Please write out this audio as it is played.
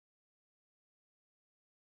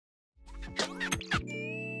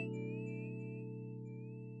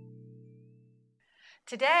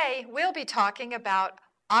Today, we'll be talking about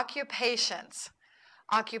occupations.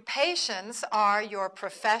 Occupations are your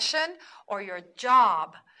profession or your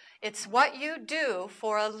job. It's what you do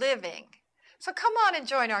for a living. So come on and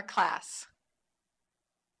join our class.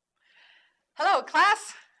 Hello,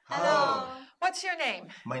 class. Hello. What's your name?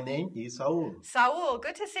 My name is Saul. Saul,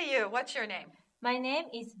 good to see you. What's your name? My name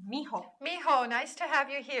is Miho. Miho, nice to have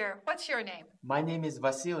you here. What's your name? My name is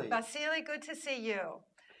Vasily. Vasily, good to see you.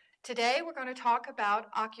 Today we're going to talk about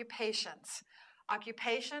occupations.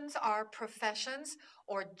 Occupations are professions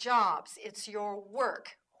or jobs. It's your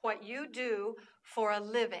work, what you do for a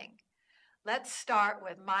living. Let's start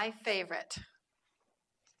with my favorite.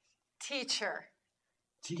 Teacher.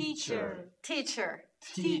 Teacher. Teacher.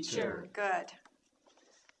 Teacher. Good.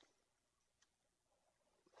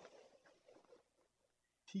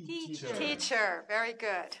 Teacher. Teacher. Very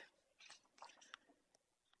good.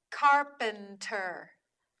 Carpenter.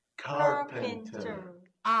 Carpenter.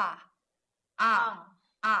 Ah.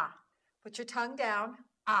 Put your tongue down.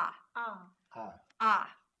 Ah.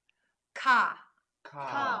 Ka.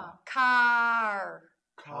 Car.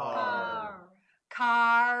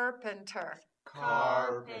 Carpenter.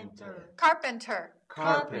 Carpenter.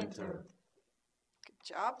 Good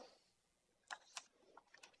job.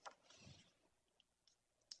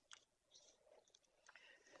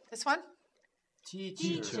 This one?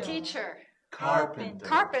 Teacher.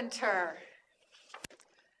 Carpenter.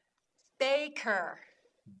 Baker.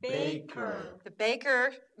 The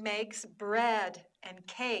baker makes bread and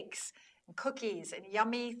cakes and cookies and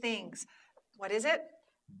yummy things. What is it?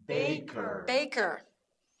 Baker.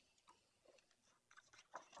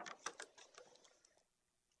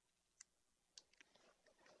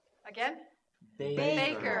 Again?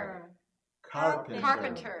 Baker.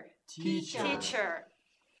 Carpenter. Teacher.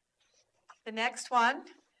 The next one,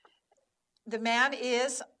 the man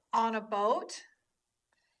is on a boat.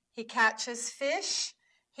 He catches fish.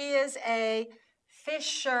 He is a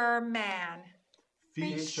fisherman.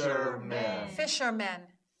 Fisherman.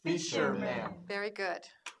 Very good.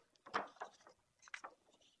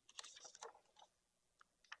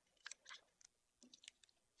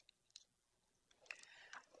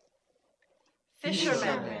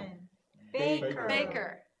 Fisherman.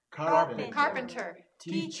 Baker. Carpenter.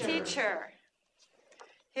 Teacher.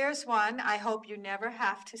 Here's one I hope you never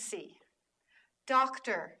have to see.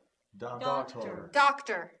 Doctor.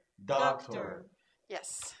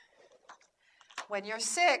 Yes. When you're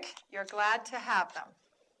sick, you're glad to have them.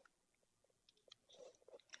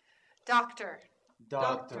 Doctor.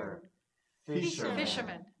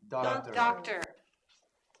 Fisherman. Doctor.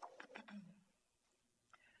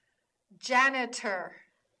 Janitor.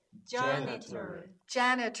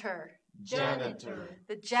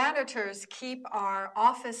 The janitors keep our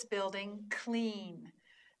office building clean.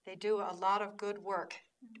 They do a lot of good work.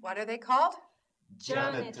 What are they called?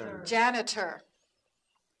 Janitor.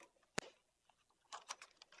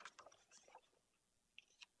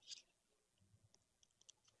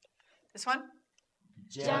 This one?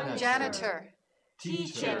 Janitor.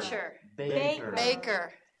 Teacher.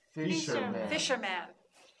 Baker. Fisherman.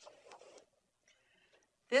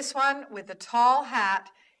 This one with the tall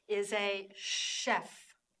hat is a chef.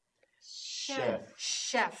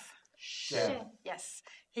 Yes,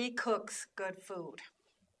 he cooks good food.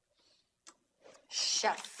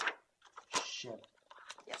 Chef.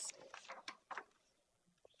 Yes.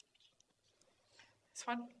 This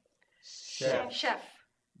one? Chef.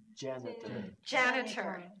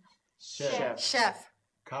 Janitor. Chef.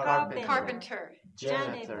 Carpenter.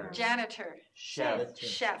 Janitor.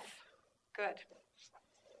 Chef. Good.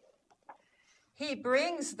 He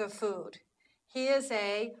brings the food. He is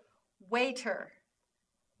a waiter.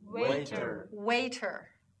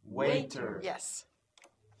 Yes.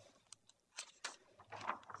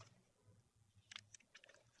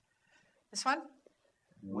 This one?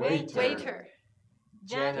 Waiter.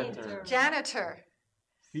 Janitor.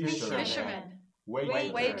 Fisherman.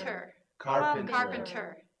 Waiter.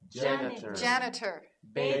 Carpenter. Janitor.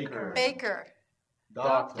 Baker.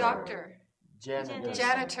 Doctor.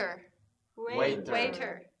 Janitor.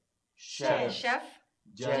 Waiter. Chef.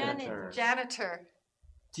 Janitor.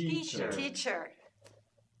 Teacher.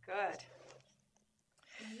 Good.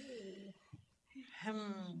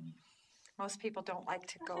 Most people don't like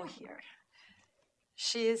to go here.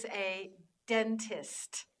 She is a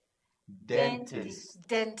dentist. Dentist.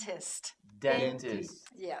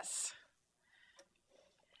 Yes.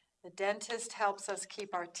 The dentist helps us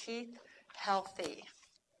keep our teeth healthy.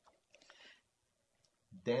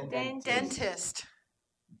 Dentist.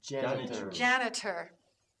 Janitor. Janitor.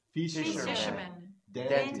 Fisherman.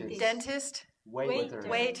 Dentist. Dentist, Waiter.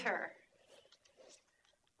 waiter.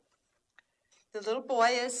 The little boy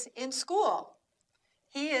is in school.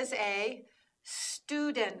 He is a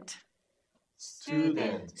student.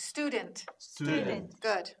 Student. Student. Student.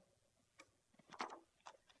 Good.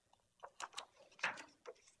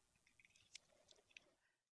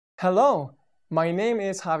 Hello, my name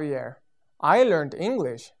is Javier. I learned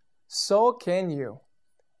English. So can you.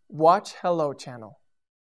 Watch Hello Channel.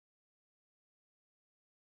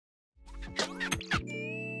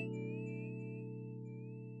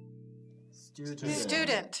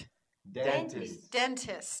 Student. Dentist.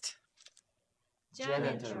 Dentist.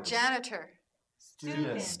 Janitor. Janitor.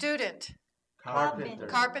 Student. Student. Carpenter.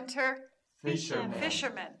 Carpenter. Fisherman.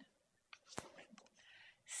 Fisherman.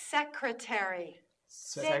 Secretary.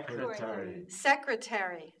 Secretary.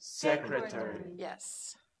 Secretary. Secretary.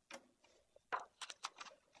 Yes.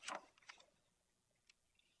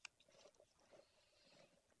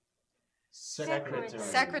 Secretary.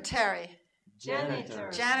 Secretary. Janitor.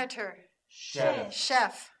 Janitor. Chef.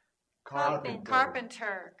 Chef. Carpenter.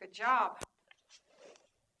 Carpenter. Good job.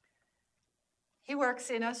 He works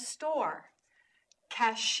in a store.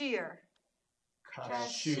 Cashier.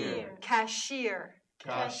 Cashier. Cashier.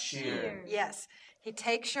 Cashier. Yes. He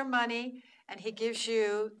takes your money and he gives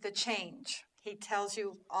you the change. He tells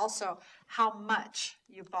you also how much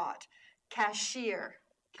you bought. Cashier.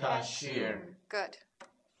 Cashier. Good.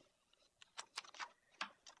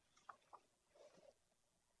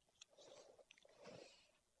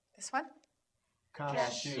 This one?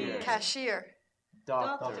 Cashier. Cashier.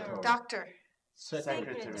 Doctor. Doctor.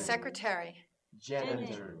 Secretary. Secretary.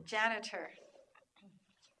 Janitor. Janitor.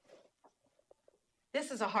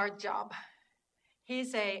 This is a hard job.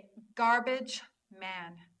 He's a garbage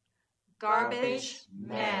man. Garbage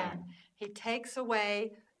man. He takes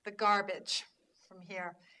away the garbage from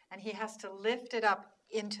here and he has to lift it up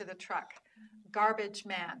into the truck. Garbage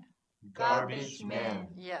man. Garbage man.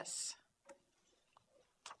 Yes.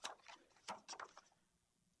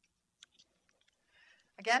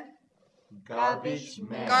 Again? Garbage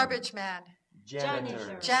man. Garbage man.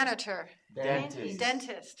 Janitor. Janitor. Dentist.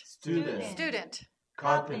 Dentist. Student. Student.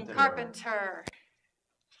 Carpenter. Carpenter.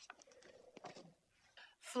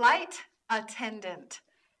 Flight attendant.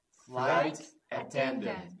 Flight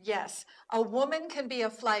attendant. Yes, a woman can be a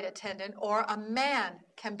flight attendant or a man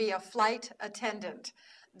can be a flight attendant.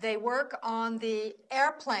 They work on the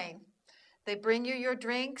airplane. They bring you your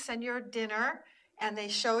drinks and your dinner and they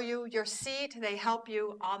show you your seat. They help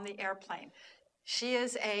you on the airplane. She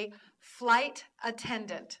is a flight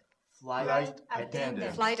attendant. Flight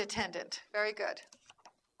attendant. Flight attendant. Very good.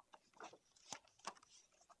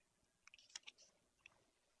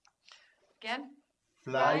 Again?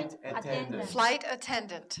 Flight attendant. Flight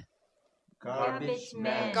attendant. Garbage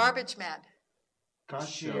man. Garbage man.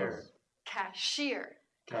 Cashier. Cashier.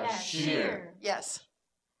 Cashier. Yes.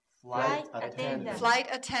 Flight attendant. Flight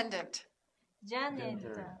attendant.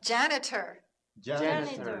 Janitor. Janitor.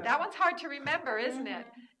 Janitor. That one's hard to remember, isn't it?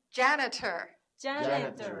 Janitor.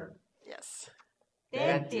 Janitor. Yes.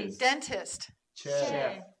 Dentist. Dentist.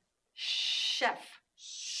 Chef. Chef.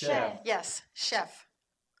 Chef. Yes. Chef.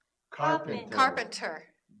 Carpenter. Carpenter.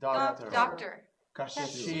 Doctor. Doctor.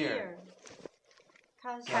 Cashier.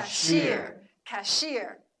 Cashier.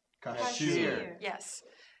 Cashier. Cashier. Yes.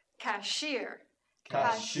 Cashier.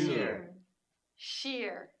 Cashier.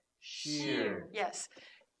 Shear. Shear. Yes.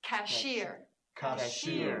 Cashier.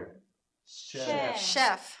 Cashier. Chef.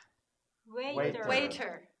 Chef. Waiter.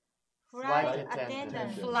 Waiter. Flight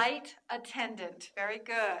attendant. Flight attendant. Very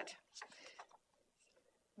good.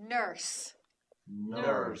 Nurse.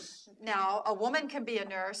 Nurse. Now, a woman can be a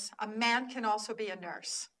nurse. A man can also be a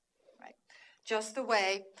nurse. Right? Just the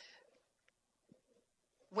way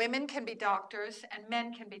women can be doctors and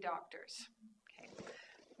men can be doctors. Okay.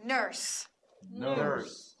 Nurse.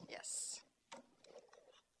 Nurse. Yes.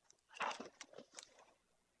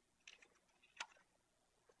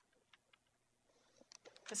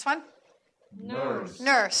 This one? Nurse.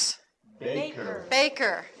 Nurse. Baker.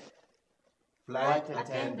 Baker. Flight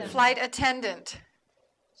attendant. Flight attendant.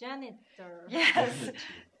 Janitor. Yes.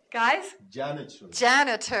 Guys? Janitor.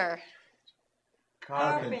 Janitor.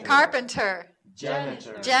 Carpenter. Carpenter.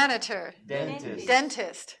 Janitor. Janitor. Dentist.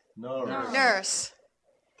 Dentist. Nurse. Nurse.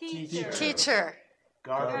 Teacher. Teacher.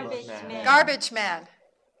 Garbage man. man. Garbage man.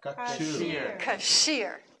 Cashier.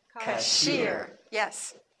 Cashier. Cashier.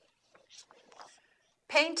 Yes.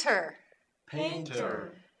 Painter.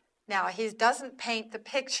 Painter. Now, he doesn't paint the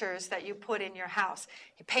pictures that you put in your house.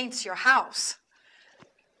 He paints your house.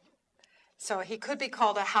 So he could be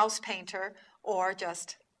called a house painter or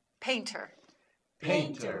just painter.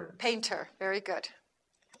 Painter. Painter. Very good.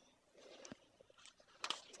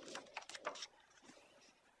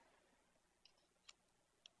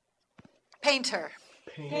 Painter.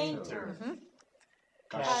 Painter.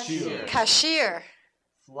 Cashier. Cashier.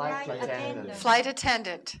 Flight attendant. Flight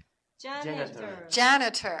attendant. Janitor.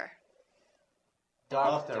 Janitor.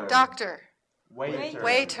 Doctor. Doctor. Waiter.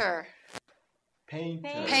 Waiter.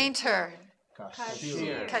 Painter. Painter.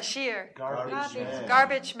 Cashier. Cashier. Garbage man.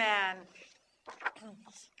 Garbage man.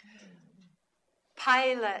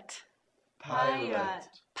 Pilot. Pilot.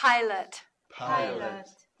 Pilot. Pilot.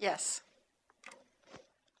 Yes.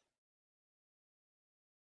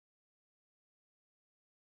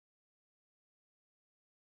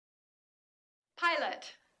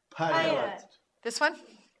 Pilot. Pilot. This one?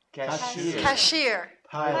 Cashier. Cashier.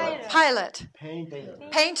 Pilot. Pilot. Painter.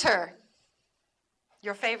 Painter.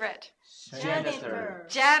 Your favorite? Janitor.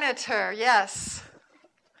 Janitor. Yes.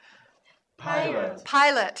 Pilot.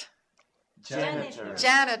 Pilot. Janitor.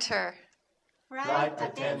 Janitor. Flight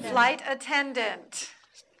attendant. Flight attendant.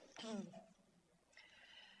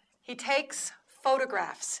 He takes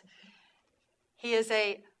photographs. He is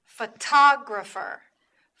a photographer.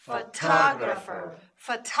 Photographer.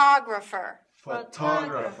 Photographer.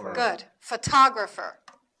 Photographer. Good. Photographer.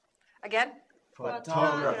 Again?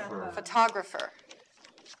 Photographer. Photographer.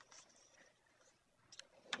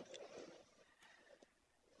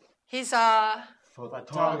 He's a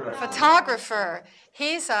Photographer. photographer.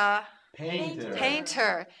 He's a Painter.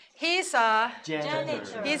 painter. He's a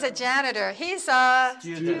Janitor. he's a janitor. He's a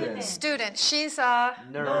Student. student. She's a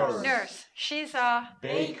Nurse. nurse. She's a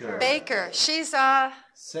Baker. baker. She's a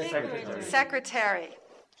Secretary. secretary.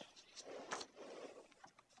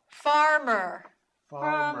 Farmer.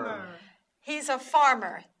 Farmer. He's a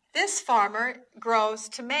farmer. This farmer grows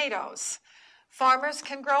tomatoes. Farmers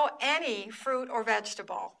can grow any fruit or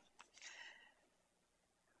vegetable.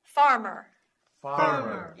 Farmer.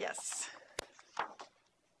 Farmer. Yes.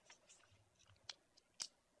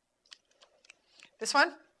 This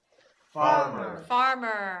one? Farmer.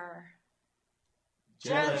 Farmer.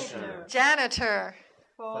 Janitor. Janitor.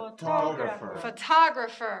 Photographer.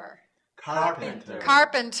 Photographer. Carpenter.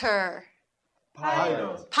 Carpenter.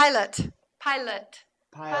 Pilot. Pilot. Pilot.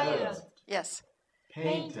 Pilot. Yes.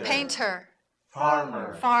 Painter. Painter.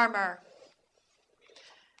 Farmer. Farmer.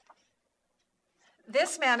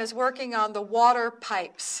 This man is working on the water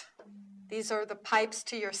pipes. These are the pipes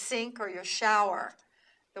to your sink or your shower.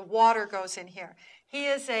 The water goes in here. He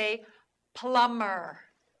is a plumber.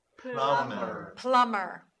 Plumber.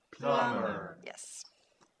 Plumber. Plumber. Yes.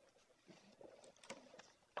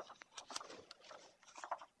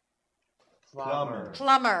 Plumber.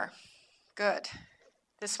 Plumber. Good.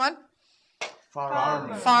 This one?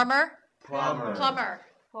 Farmer. Farmer. Plumber. Plumber.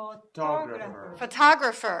 Photographer.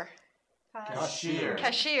 Photographer. Cashier.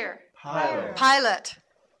 Cashier. Pilot. Pilot.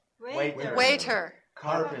 Waiter. Waiter.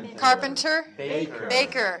 Carpenter. Carpenter. Baker.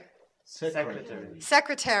 Baker. Secretary.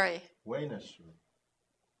 Secretary. Witness.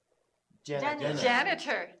 Janitor.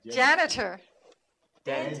 Janitor. Janitor.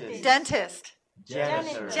 Dentist. Dentist.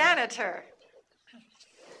 Janitor. Janitor.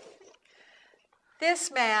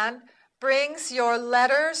 This man brings your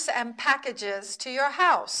letters and packages to your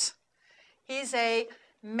house. He's a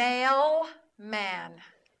mailman.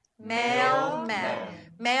 Mailman.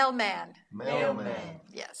 Mailman. Mailman.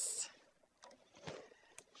 Yes.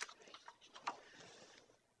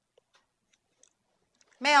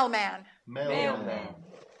 Mailman. Mailman.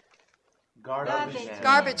 Garbage man.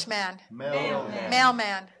 Garbage man. Mailman.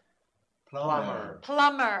 Mailman. Plumber.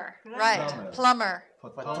 Plumber. Right. Plumber.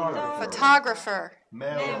 Photographer. Photographer.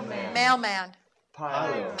 Mailman. Mailman.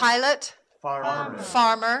 Pilot. Pilot. Farmer.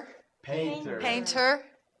 Farmer. Painter. Painter.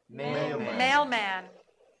 Mailman. Mailman.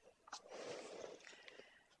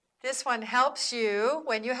 This one helps you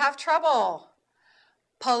when you have trouble.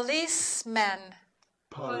 Policeman.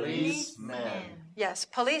 Policeman. Yes,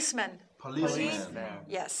 policeman. Policeman.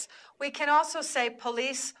 Yes. We can also say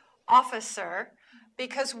police officer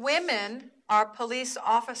because women are police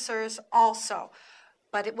officers also.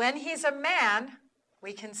 But when he's a man,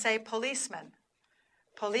 we can say policeman.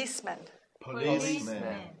 Policeman. Policeman.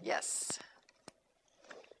 Yes.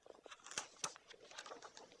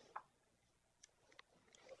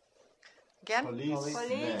 Again?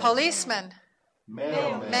 Policeman. Policeman.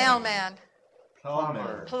 Mailman. Mailman.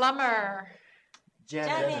 Plumber. Plumber.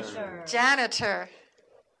 Janitor. Janitor.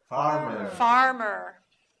 Farmer. Farmer.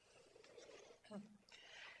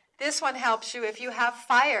 This one helps you if you have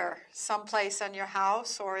fire someplace in your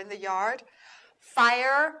house or in the yard.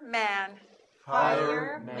 Fireman.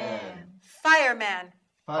 Fireman. Fireman.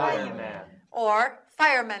 Fireman. Or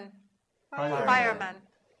fireman. Fireman. Fireman.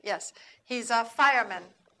 Yes, he's a fireman.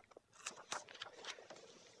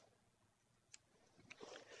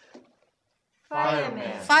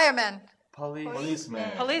 Fireman. Fireman.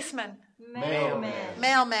 Policeman. Policeman. Mailman.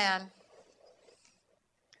 Mailman.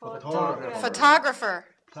 Photographer. Photographer.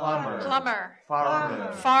 Plumber. Plumber.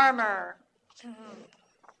 Farmer. Farmer.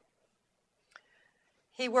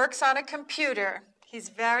 He works on a computer. He's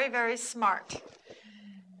very, very smart.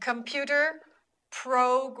 Computer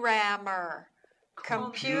programmer.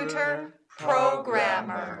 Computer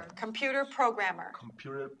programmer. Computer programmer.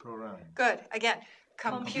 Computer programming. Good. Again.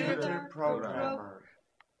 Computer Computer Programmer.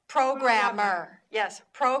 programmer. Yes.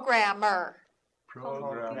 Programmer.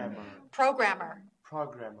 Programmer. Programmer.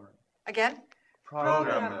 Programmer. Again.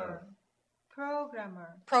 Programmer.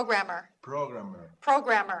 Programmer. Programmer. Programmer.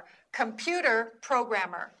 Programmer. Computer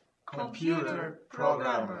programmer. Computer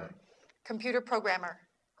programmer. Computer programmer.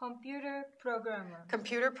 Computer programmer.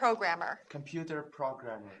 Computer programmer. Computer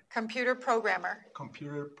programmer. Computer programmer.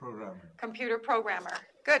 Computer programmer. Computer programmer.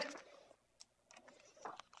 Good.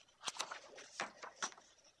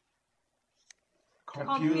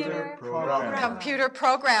 Computer programmer. Computer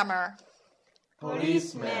programmer.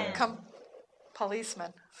 Policeman.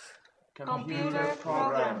 Policeman. Computer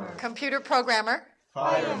programmer. Computer programmer.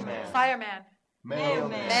 Fireman. Fireman.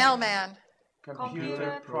 Mailman. Mailman.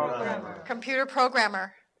 Computer programmer. Computer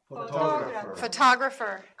programmer. Photographer.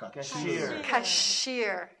 Photographer. Cashier.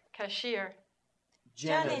 Cashier. Cashier.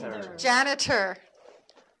 Janitor. Janitor.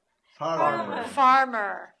 Farmer.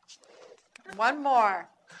 Farmer. One more.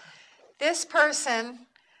 This person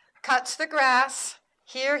cuts the grass.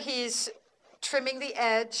 Here he's trimming the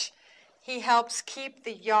edge. He helps keep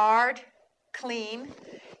the yard clean.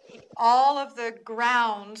 All of the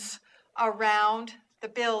grounds around the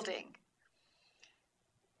building.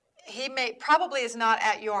 He probably is not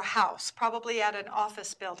at your house, probably at an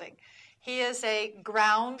office building. He is a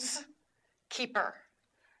grounds keeper.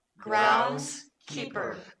 Grounds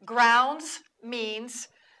keeper. Grounds means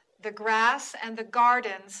the grass and the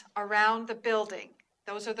gardens around the building.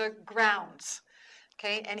 Those are the grounds.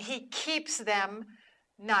 Okay, and he keeps them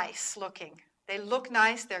nice looking. They look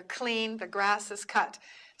nice, they're clean, the grass is cut.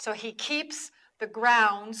 So he keeps the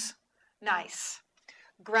grounds nice.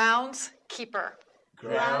 Grounds keeper.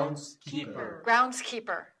 Groundskeeper.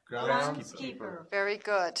 Groundskeeper. Groundskeeper. Very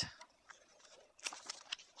good.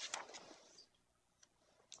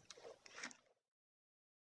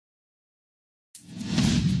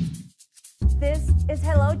 This is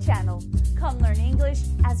Hello Channel. Come learn English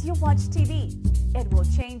as you watch TV. It will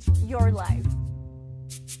change your life.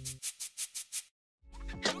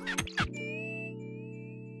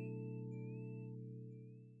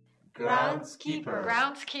 Groundskeeper.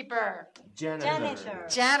 Groundskeeper. Janitor.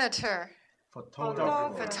 Janitor.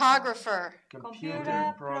 Photographer. Photographer.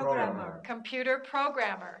 Computer programmer. Computer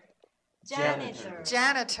programmer. Janitor.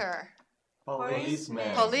 Janitor.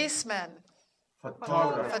 Policeman. Policeman.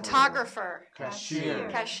 Photographer. Photographer. Cashier.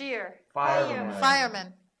 Cashier. Fireman.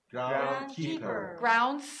 Fireman. Groundkeeper.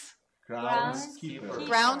 Grounds. Groundskeeper.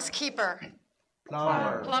 Groundskeeper.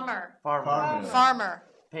 Plumber. Plumber. Farmer. Farmer.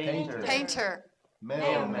 Painter. Painter.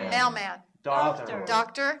 Mailman. Mailman. Doctor.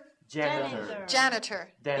 Doctor. Janitor. Janitor.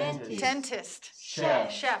 Dentist. Dentist.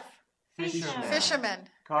 Chef. Chef. Fisherman. Fisherman.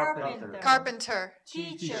 Carpenter. Carpenter.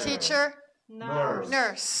 Teacher. Teacher. Nurse.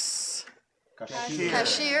 Nurse. Cashier.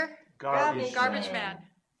 Cashier. Garbage Garbage man.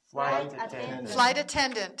 Flight attendant. Flight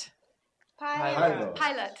attendant. Pilot.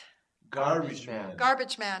 Pilot. Garbage man.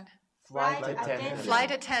 Garbage man. Flight attendant.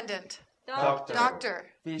 Flight attendant. Doctor. Doctor.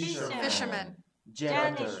 Fisherman. Fisherman.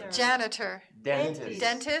 Janitor. Janitor. Dentist.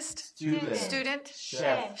 Dentist. Student. Student.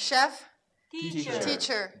 Chef. Chef. Teacher.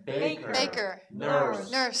 Teacher. Baker. Baker.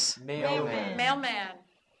 Nurse. Nurse. Mailman. Mailman.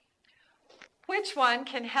 Which one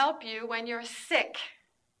can help you when you're sick?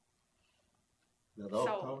 The doctor.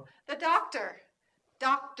 So, the doctor.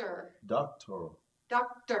 Doctor. Doctor.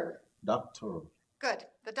 Doctor. Doctor. Good.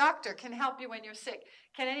 The doctor can help you when you're sick.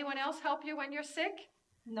 Can anyone else help you when you're sick?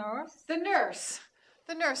 Nurse. The nurse.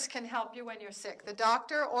 The nurse can help you when you're sick. The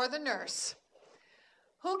doctor or the nurse.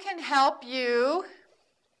 Who can help you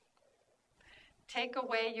take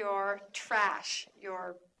away your trash,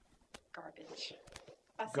 your garbage?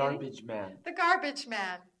 Vasily? Garbage man. The garbage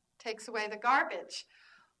man takes away the garbage.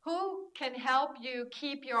 Who can help you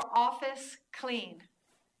keep your office clean?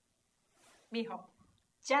 Mijo.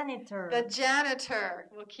 Janitor. The janitor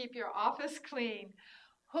will keep your office clean.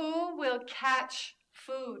 Who will catch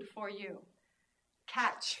food for you?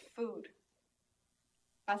 Catch food.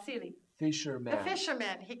 Vasily. Fisherman. The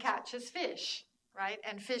fisherman, he catches fish, right?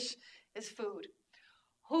 And fish is food.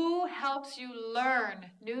 Who helps you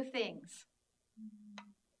learn new things?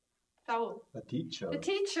 Saul. A teacher. The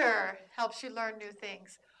teacher helps you learn new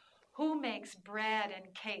things. Who makes bread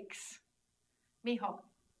and cakes? Mijo.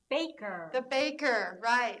 Baker. The baker,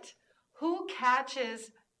 right. Who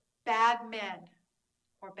catches bad men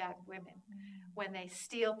or bad women when they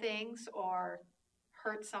steal things or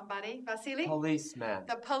hurt somebody? Vasily? Policeman.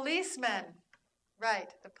 The policeman, right,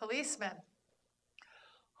 the policeman.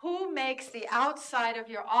 Who makes the outside of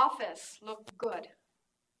your office look good?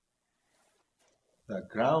 The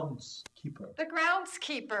groundskeeper. The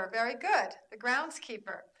groundskeeper, very good, the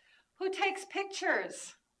groundskeeper. Who takes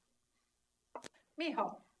pictures?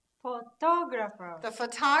 Mijo. Photographer. The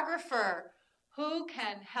photographer. Who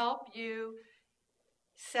can help you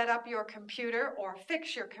set up your computer or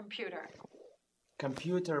fix your computer?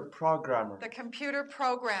 Computer programmer. The computer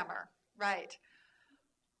programmer, right.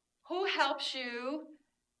 Who helps you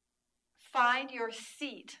find your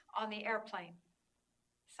seat on the airplane?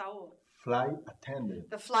 Saul. Flight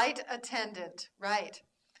attendant. The flight attendant, right.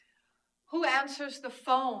 Who answers the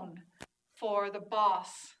phone for the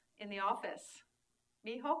boss in the office?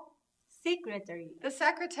 Mijo? Secretary. The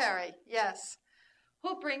secretary, yes.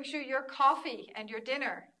 Who brings you your coffee and your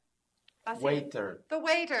dinner? Vasily? Waiter. The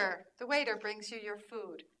waiter. The waiter brings you your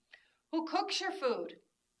food. Who cooks your food?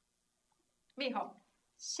 Mijo.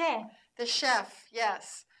 Chef. The chef,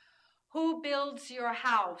 yes. Who builds your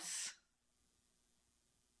house?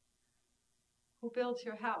 Who builds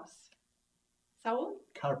your house? Saul?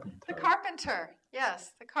 Carpenter. The carpenter,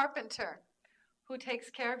 yes, the carpenter. Who takes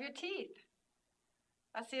care of your teeth?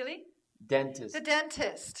 Vasily? Dentist. The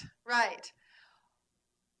dentist, right.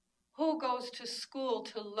 Who goes to school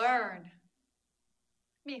to learn?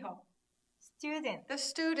 Mijo. Student. The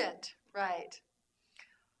student, right.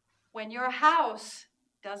 When your house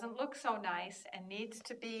doesn't look so nice and needs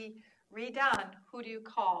to be redone, who do you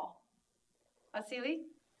call? Vasily?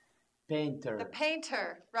 Painter. The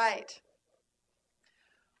painter, right.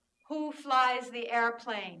 Who flies the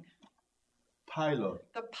airplane? Pilot.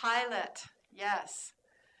 The pilot, yes.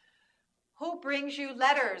 Who brings you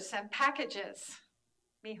letters and packages?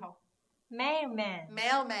 Mijo. Mailman.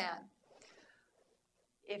 Mailman.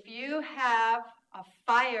 If you have a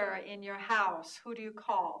fire in your house, who do you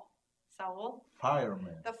call? Saul?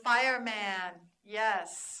 Fireman. The fireman,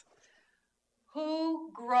 yes.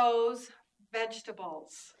 Who grows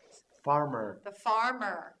vegetables? Farmer. The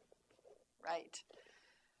farmer, right.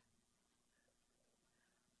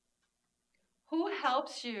 Who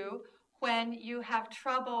helps you when you have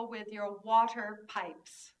trouble with your water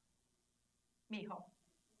pipes? Mijo.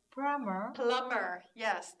 Plumber. Plumber,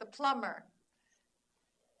 yes, the plumber.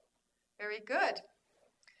 Very good.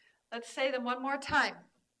 Let's say them one more time.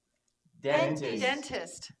 Dentist.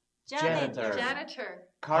 Dentist, Janitor. janitor,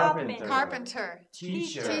 Carpenter. carpenter,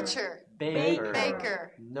 Teacher. teacher, Baker.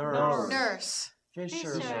 baker, Nurse. nurse,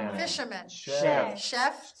 Fisherman. fisherman, Chef.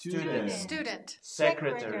 chef, Student. student,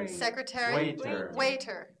 Secretary. secretary, Waiter.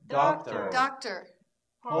 waiter, Doctor. doctor,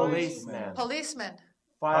 Policeman. policeman,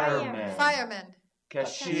 Fireman. fireman,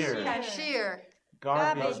 Cashier. cashier,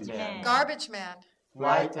 Garbage Garbage man. man. garbage man,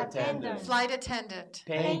 Flight attendant. flight attendant,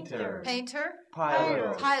 Painter. painter,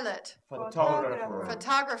 Pilot. pilot, Photographer.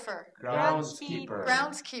 photographer, Groundskeeper.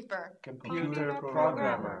 groundskeeper, Computer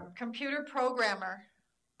programmer. computer programmer,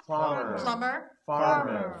 Plumber. plumber,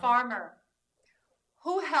 Farmer. farmer.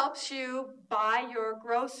 Who helps you buy your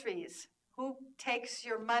groceries? Who takes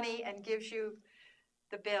your money and gives you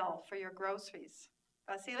the bill for your groceries?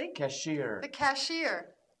 Vasily? Cashier. The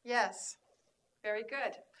cashier. Yes. Very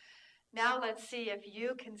good. Now let's see if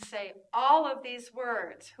you can say all of these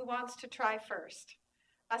words. Who wants to try first?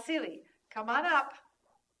 Vasily, come on up.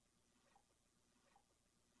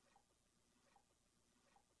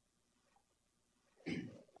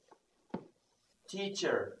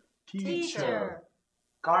 Teacher. Teacher.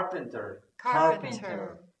 Carpenter.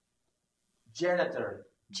 Carpenter. Janitor.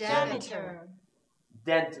 Janitor.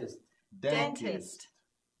 Dentist. Dentist.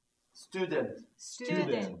 Student.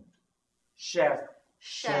 Student. Chef.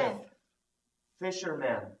 Chef.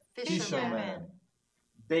 Fisherman. Fisherman.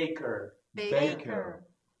 Baker. Baker.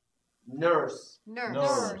 Nurse. Nurse.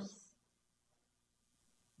 Nurse.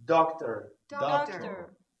 Doctor.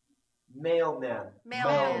 Doctor. Mailman.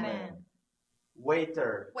 Mailman.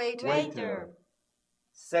 Waiter. Waiter.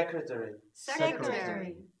 Secretary.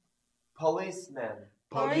 Secretary. Policeman.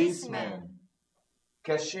 Policeman.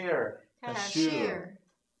 Cashier. Cashier.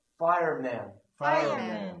 Fireman.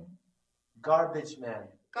 Fireman. Garbage man.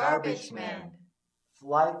 Garbage man.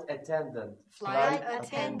 Flight attendant. Flight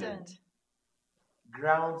attendant.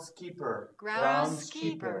 Groundskeeper.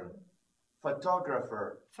 Groundskeeper.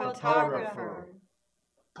 Photographer. Photographer.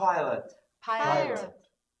 Pilot. Pilot.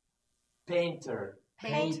 Painter.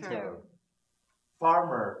 Painter.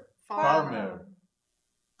 farmer, Farmer.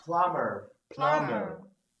 plumber, Plumber.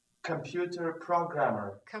 computer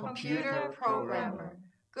programmer, Computer programmer.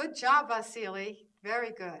 Good job, Vasily.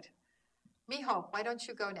 Very good. Miho, why don't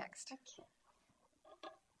you go next?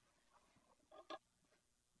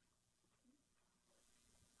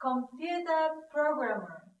 Computer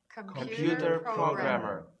programmer. computer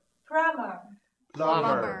programmer, Plumber.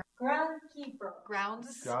 Plumber. Groundskeeper.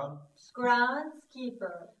 Grounds. Grounds.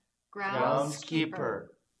 Groundskeeper. groundskeeper,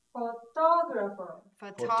 Photographer.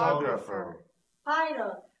 Photographer.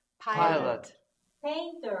 Pilot. pilot,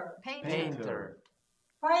 Painter. painter,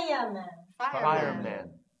 Fireman.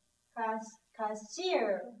 fireman,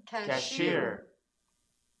 Cashier. cashier,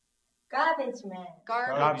 Garbage man.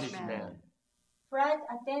 garbage man. man, Flight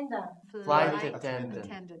attendant. flight Flight attendant,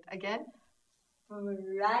 attendant. Again,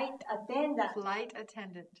 Flight attendant. flight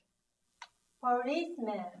attendant.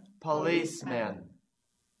 Policeman. policeman,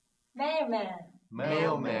 Mailman.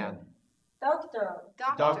 mailman, Doctor.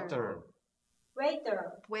 doctor,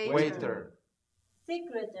 Waiter. waiter,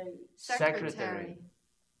 Secretary. secretary,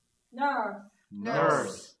 Nurse.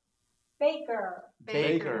 nurse, Baker.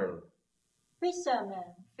 baker,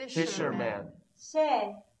 Fisherman. fisherman,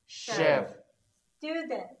 Chef. chef,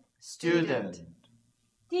 Student. student,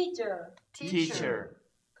 Teacher. teacher,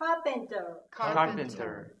 Carpenter.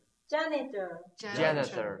 carpenter, Janitor.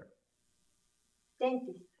 janitor,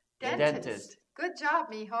 Dentist. dentist. Good job,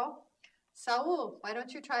 Miho. Saul, why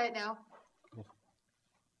don't you try it now?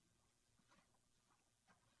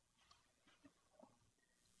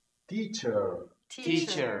 Teacher.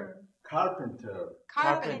 teacher, Carpenter.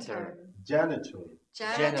 Carpenter. Janitor.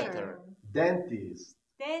 janitor, Dentist.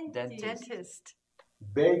 Dentist. Dentist.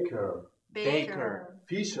 Baker. baker,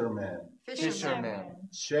 Fisherman. fisherman,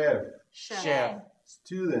 Chef. chef,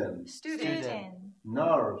 Student. Student.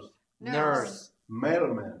 Nurse. nurse,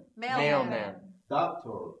 Mailman. mailman,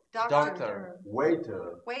 Doctor. doctor,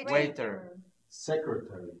 Waiter. waiter,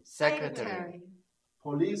 Secretary. secretary,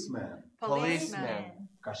 Policeman. policeman,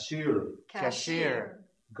 Cashier. cashier,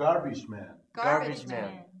 Garbage man. garbage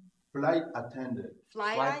man, Flight attendant.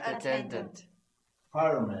 Flight attendant, attendant.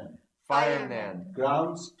 Fireman. fireman,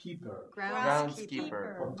 Groundskeeper.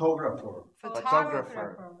 groundskeeper, Photographer.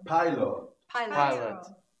 photographer, Pilot. pilot,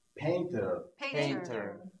 Painter.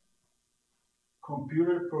 painter,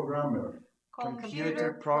 Computer programmer.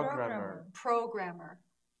 computer programmer, Programmer.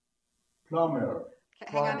 Plumber.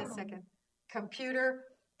 Okay, hang on a Plumber. second. Computer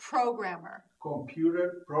programmer.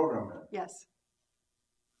 Computer programmer. Yes.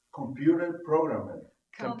 Computer programmer.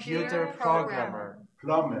 computer programmer,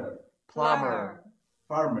 Plumber. plumber,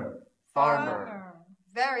 Farmer. farmer.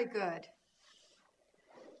 Very good.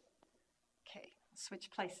 Okay, switch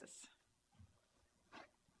places.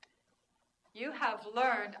 You have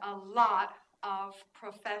learned a lot of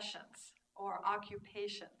professions or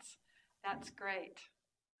occupations. That's great.